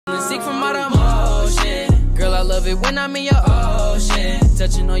sick from all the motion. Girl, I love it when I'm in your ocean.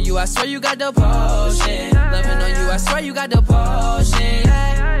 Touching on you, I swear you got the potion. Loving on you, I swear you got the potion.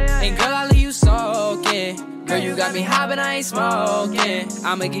 And girl, I leave you soaking. Girl, you got me high, but I ain't smoking.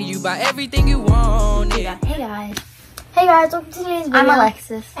 I'ma give you by everything you want. Yeah. Hey guys. Hey guys, welcome to today's video. I'm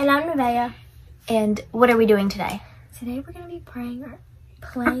Alexis. And I'm Nevaeh. And what are we doing today? Today we're going to be playing a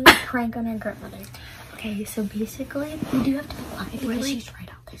prank on our grandmother. Okay, so basically, We do have to be quiet because she's right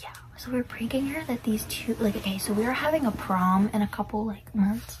out there. yeah, so we're pranking her that these two, like, okay, so we were having a prom in a couple, like,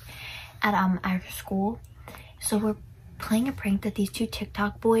 months at our school. So we're playing a prank that these two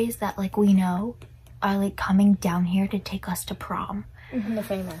TikTok boys that, like, we know are, like, coming down here to take us to prom. The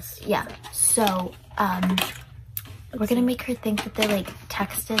famous. Yeah, so, we're gonna make her think that they, like,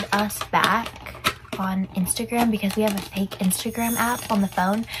 texted us back on Instagram because we have a fake Instagram app on the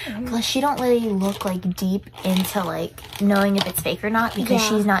phone. Plus, she don't really look, like, deep into, like, knowing if it's fake or not because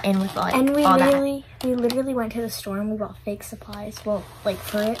she's not in with, like, and we all that. We literally went to the store and we bought fake supplies, well, like,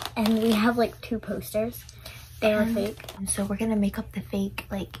 for it. And we have, like, 2 posters. They are fake. And so we're gonna make up the fake,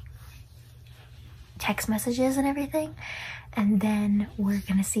 like, text messages and everything, and then we're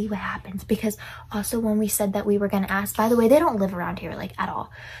gonna see what happens. Because also when we said that we were gonna ask, by the way, they don't live around here, like, at all.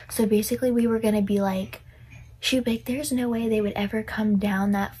 So basically we were gonna be like, shoot, like, there's no way they would ever come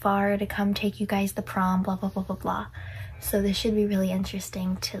down that far to come take you guys to prom, blah blah blah blah blah. So this should be really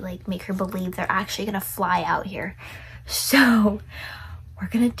interesting to, like, make her believe they're actually gonna fly out here. So we're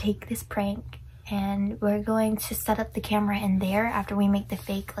gonna take this prank and we're going to set up the camera in there after we make the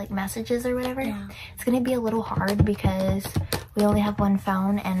fake, like, messages or whatever. Yeah. It's gonna be a little hard because we only have one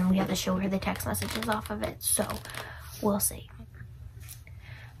phone and we have to show her the text messages off of it. So we'll see.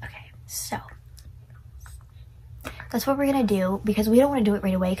 Okay, so that's what we're gonna do because we don't want to do it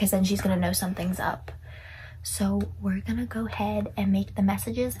right away because then she's gonna know something's up. So we're gonna go ahead and make the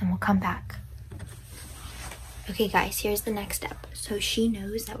messages and we'll come back. Okay guys, here's the next step. So she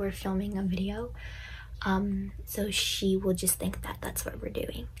knows that we're filming a video, so she will just think that that's what we're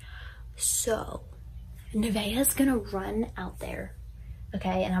doing. So Nevaeh's gonna run out there,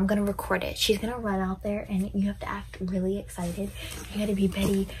 okay, and I'm gonna record it. She's gonna run out there and you have to act really excited. You gotta be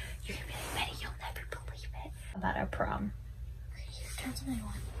Betty. You're gonna be like, Betty, you'll never believe it about our prom.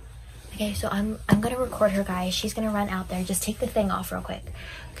 Okay, so I'm gonna record her, guys. She's gonna run out there. Just take the thing off real quick.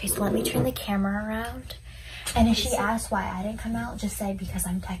 Okay, so let me turn the camera around. And if she asks why I didn't come out, just say because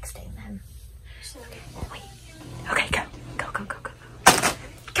I'm texting them. Okay, wait. Okay, go. Go, go, go, go.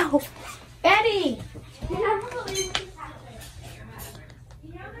 Go. Betty!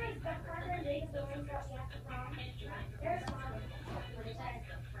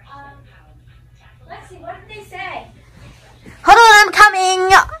 Lexi, what did they say? Hold on, I'm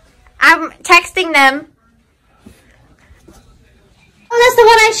coming. I'm texting them. Oh, that's the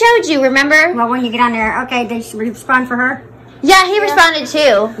one I showed you, remember? Well, when you get on there, okay, did you respond for her? Yeah, he responded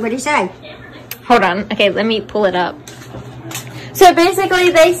too. What did he say? Hold on. Okay, let me pull it up. So basically,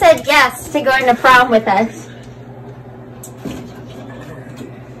 they said yes to going to prom with us.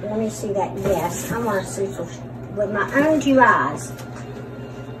 Let me see that. Yes, I want to see with my own 2 eyes.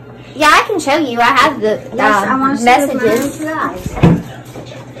 Yeah, I can show you. I have the Yes, I want to see messages. with my own 2 eyes.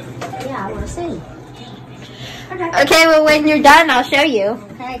 Yeah, I want to see. Okay, well, when you're done, I'll show you.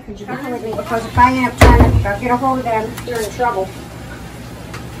 Okay, could you come with me? Because if I end up trying to get a hold of them, you're in trouble.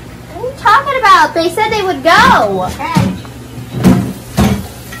 What are you talking about? They said they would go. Okay.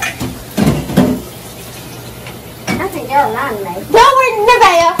 I think they're lying to me. No, we're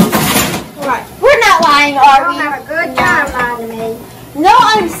Nevaeh. Right. We're not lying, are You'll we? have a good time lying to me. No,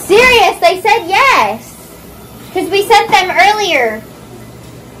 I'm serious. They said yes. Because we sent them earlier.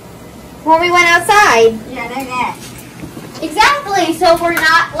 When we went outside. Yeah, I know that. Exactly, so we're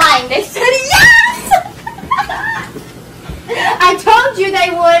not lying. They said yes! I told you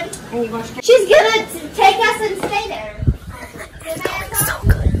they would. And you're going to She's gonna take us and stay there. It's going so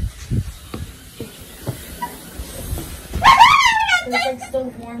good.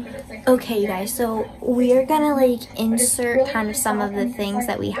 Okay, you guys, so we're gonna, like, insert kind of some of the things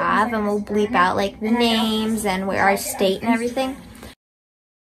that we have, and we'll bleep out, like, the names and where our state and everything.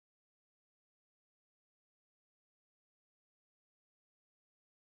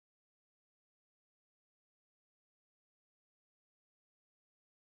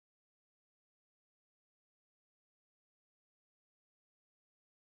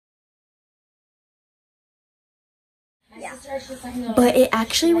 Yeah. But it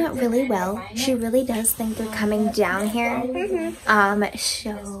actually went really well. She really does think they're coming down here.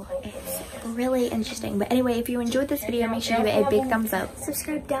 So it's really interesting. But anyway, if you enjoyed this video, make sure you give it a big thumbs up.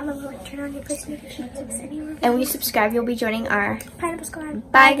 Subscribe down below and turn on your post notifications anywhere. And when you subscribe, you'll be joining our Pineapple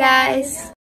Squad. Bye guys.